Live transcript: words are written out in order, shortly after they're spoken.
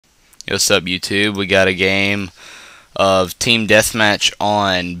What's up, YouTube? We got a game of Team Deathmatch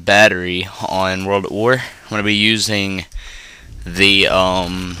on Battery on World at War. I'm going to be using the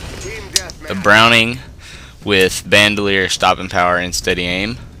Browning with Bandolier, stopping power, and steady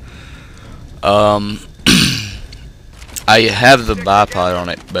aim. I have the bipod on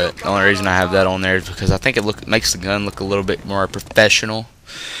it, but the only reason I have that on there is because I think it makes the gun look a little bit more professional.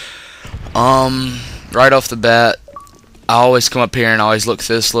 Right off the bat, I always come up here and always look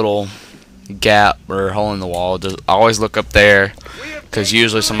for this little gap or hole in the wall. I always look up there because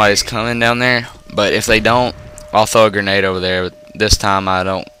usually somebody's coming down there. But if they don't, I'll throw a grenade over there. But this time I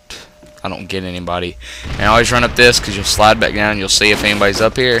don't get anybody. And I always run up this because you'll slide back down. You'll see if anybody's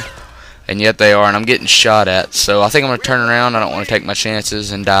up here, and yet they are. And I'm getting shot at. So I think I'm gonna turn around. I don't want to take my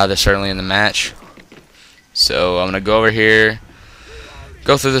chances and die this early in the match. So I'm gonna go over here,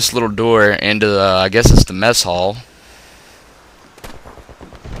 go through this little door into the, I guess it's the mess hall.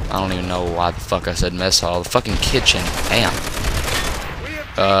 I don't even know why the fuck I said mess hall. The fucking kitchen. Damn.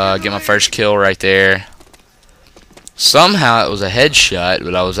 Get my first kill right there. Somehow it was a headshot,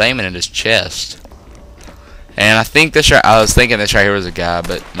 but I was aiming at his chest. And I think this right, I was thinking this right here was a guy,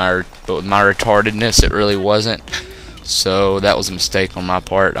 but with my retardedness, it really wasn't. So that was a mistake on my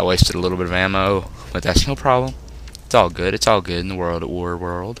part. I wasted a little bit of ammo, but that's no problem. It's all good. It's all good in the World at War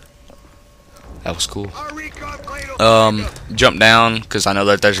world. That was cool. Jump down because I know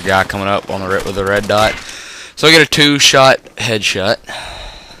that there's a guy coming up on the with a red dot. So I get a two-shot headshot.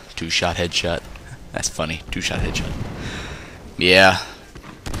 Two-shot headshot. That's funny. Two-shot headshot. Yeah.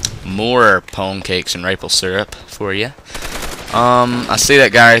 More pone cakes and maple syrup for you. I see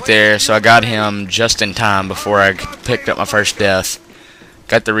that guy right there, so I got him just in time before I picked up my first death.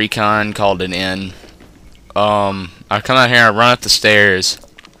 Got the recon, called it in. I come out here, I run up the stairs.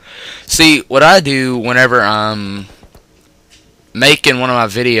 See, what I do whenever I'm making one of my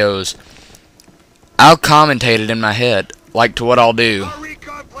videos, I'll commentate it in my head, like to what I'll do.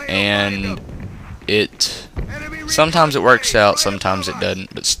 And sometimes it works out, sometimes it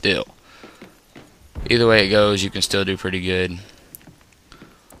doesn't, but still. Either way it goes, you can still do pretty good.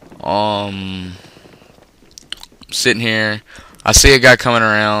 Sitting here, I see a guy coming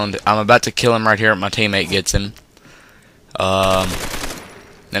around. I'm about to kill him right here, but my teammate gets him.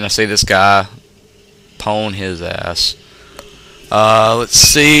 Then I see this guy pwn his ass. Let's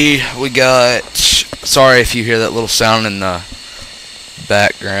see. We got. Sorry if you hear that little sound in the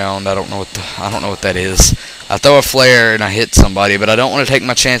background. I don't know what that is. I throw a flare and I hit somebody, but I don't want to take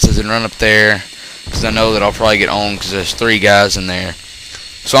my chances and run up there because I know that I'll probably get owned because there's 3 guys in there.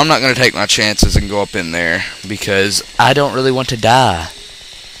 So I'm not going to take my chances and go up in there because I don't really want to die.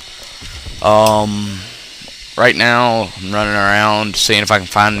 Right now, I'm running around, seeing if I can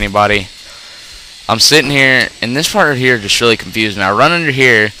find anybody. I'm sitting here, and this part here just really confused me. I run under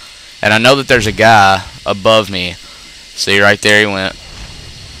here, and I know that there's a guy above me. See, right there he went.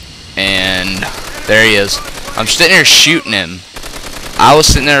 And there he is. I'm sitting here shooting him. I was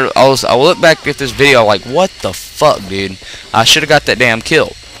sitting there, I look back at this video like, what the fuck, dude? I should have got that damn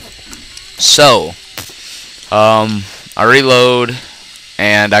kill. So, I reload,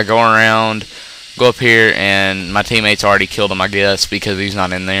 and I go around, go up here, and my teammate's already killed him, I guess, because he's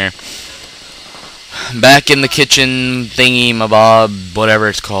not in there. Back in the kitchen thingy, mabob, whatever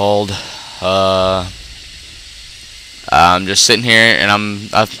it's called. I'm just sitting here, and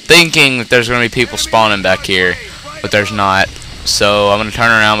I'm thinking that there's going to be people spawning back here, but there's not. So I'm going to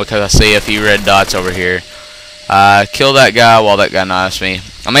turn around because I see a few red dots over here. Kill that guy while that guy knifes me.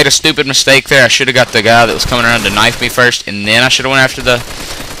 I made a stupid mistake there. I should have got the guy that was coming around to knife me first, and then I should have went after the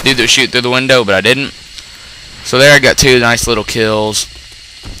dude that was shooting through the window, but I didn't. So there I got 2 nice little kills.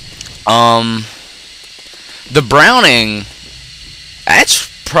 The Browning, that's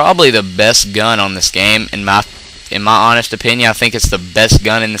probably the best gun on this game in my honest opinion. I think it's the best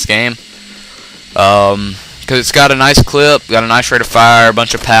gun in this game. Because it's got a nice clip, got a nice rate of fire, a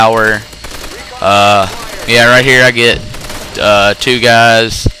bunch of power. Yeah, right here I get 2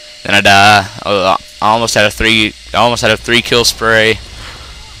 guys, then I die. I almost had a 3 kill spray.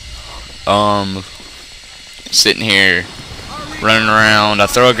 Sitting here, running around. I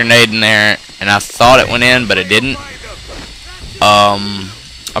throw a grenade in there, and I thought it went in, but it didn't.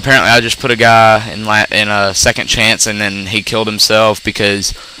 Apparently I just put a guy in a second chance, and then he killed himself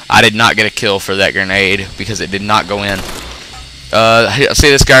because I did not get a kill for that grenade because it did not go in. I see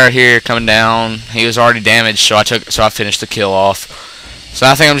this guy right here coming down. He was already damaged, so I finished the kill off. So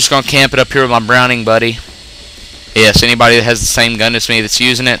I think I'm just gonna camp it up here with my Browning buddy. Yes, anybody that has the same gun as me that's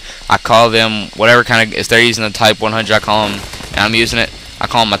using it, I call them whatever kind of. If they're using the Type 100, I call them, and I'm using it, I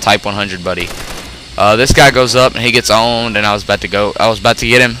call him my Type 100 buddy. This guy goes up and he gets owned, and I was about to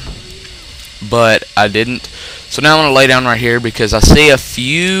get him. but I didn't. So now I'm gonna lay down right here because I see a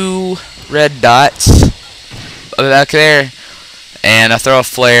few red dots back there, and I throw a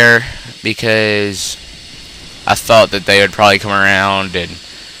flare because I thought that they would probably come around and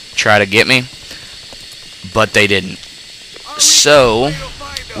try to get me, but they didn't. So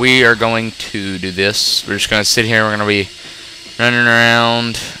we are going to do this. We're just gonna sit here. We're gonna be running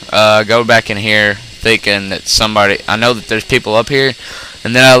around, go back in here thinking that somebody, I know that there's people up here,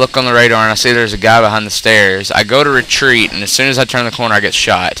 and then I look on the radar and I see there's a guy behind the stairs. I go to retreat, and as soon as I turn the corner I get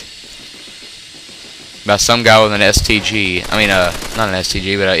shot by some guy with an STG. I mean, not an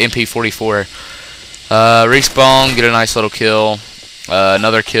STG, but an MP44. Respawn, get a nice little kill,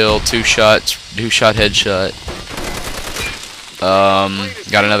 another kill, two shot headshot.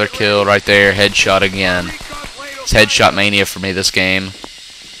 Got another kill right there, headshot again. It's headshot mania for me this game.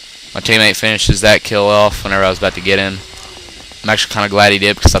 My teammate finishes that kill off whenever I was about to get him. I'm actually kind of glad he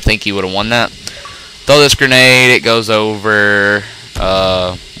did because I think he would have won that. Throw this grenade, it goes over,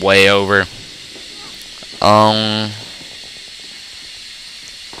 way over.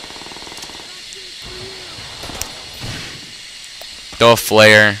 Throw a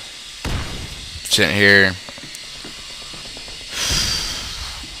flare. Sitting here.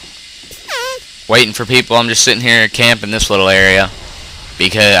 Waiting for people. I'm just sitting here camping this little area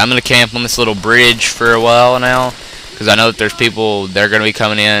because I'm gonna camp on this little bridge for a while now because I know that there's people, they're gonna be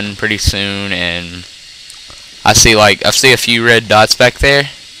coming in pretty soon, and I see a few red dots back there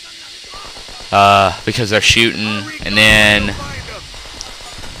because they're shooting, and then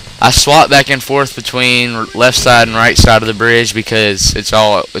I swap back and forth between left side and right side of the bridge because it's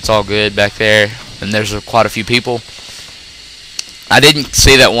all good back there, and there's quite a few people. I didn't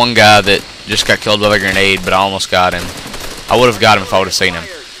see that one guy that just got killed by a grenade, but I almost got him. I would have got him if I would have seen him.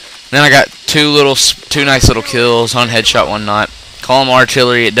 And then I got two nice little kills, one headshot, one not. Call them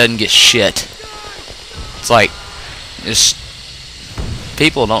artillery, it doesn't get shit. It's like, just,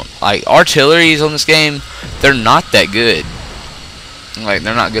 people don't, like, artilleries on this game, they're not that good. Like,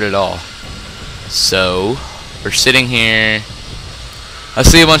 they're not good at all. So, we're sitting here. I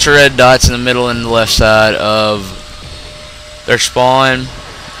see a bunch of red dots in the middle and the left side of their spawn.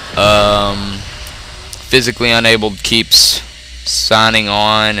 Physically unable keeps signing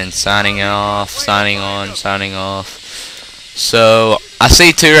on and signing off, signing on, signing off. So, I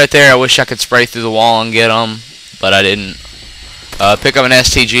see two right there. I wish I could spray through the wall and get them, but I didn't. Pick up an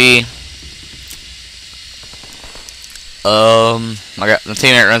STG. My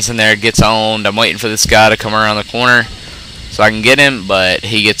teammate runs in there, gets owned. I'm waiting for this guy to come around the corner so I can get him, but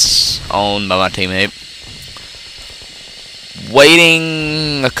he gets owned by my teammate.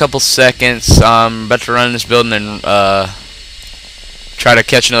 Waiting a couple seconds. I'm about to run in this building and try to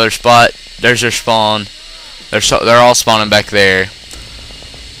catch another spot. There's their spawn. They're all spawning back there,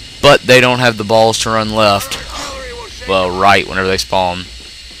 but they don't have the balls to run left. Well, right whenever they spawn.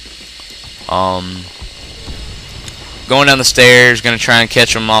 Going down the stairs, gonna try and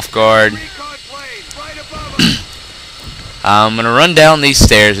catch them off guard. I'm gonna run down these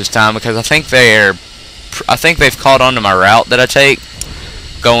stairs this time because I think they've caught on to my route that I take,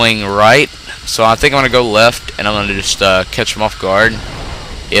 going right. So I think I'm gonna go left, and I'm gonna just catch them off guard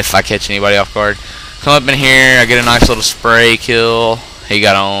if I catch anybody off guard. Come up in here, I get a nice little spray kill. He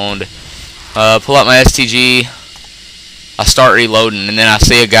got owned. Pull out my STG. I start reloading, and then I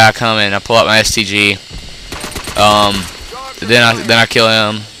see a guy coming. I pull out my STG. Then I kill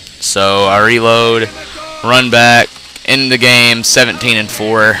him. So I reload, run back, end the game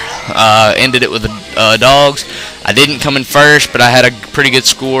 17-4. Ended it with the dogs. I didn't come in first, but I had a pretty good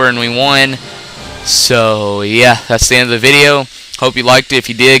score and we won. So yeah, that's the end of the video. Hope you liked it. If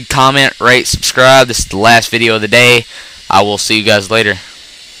you did, comment, rate, subscribe. This is the last video of the day. I will see you guys later.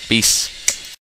 Peace.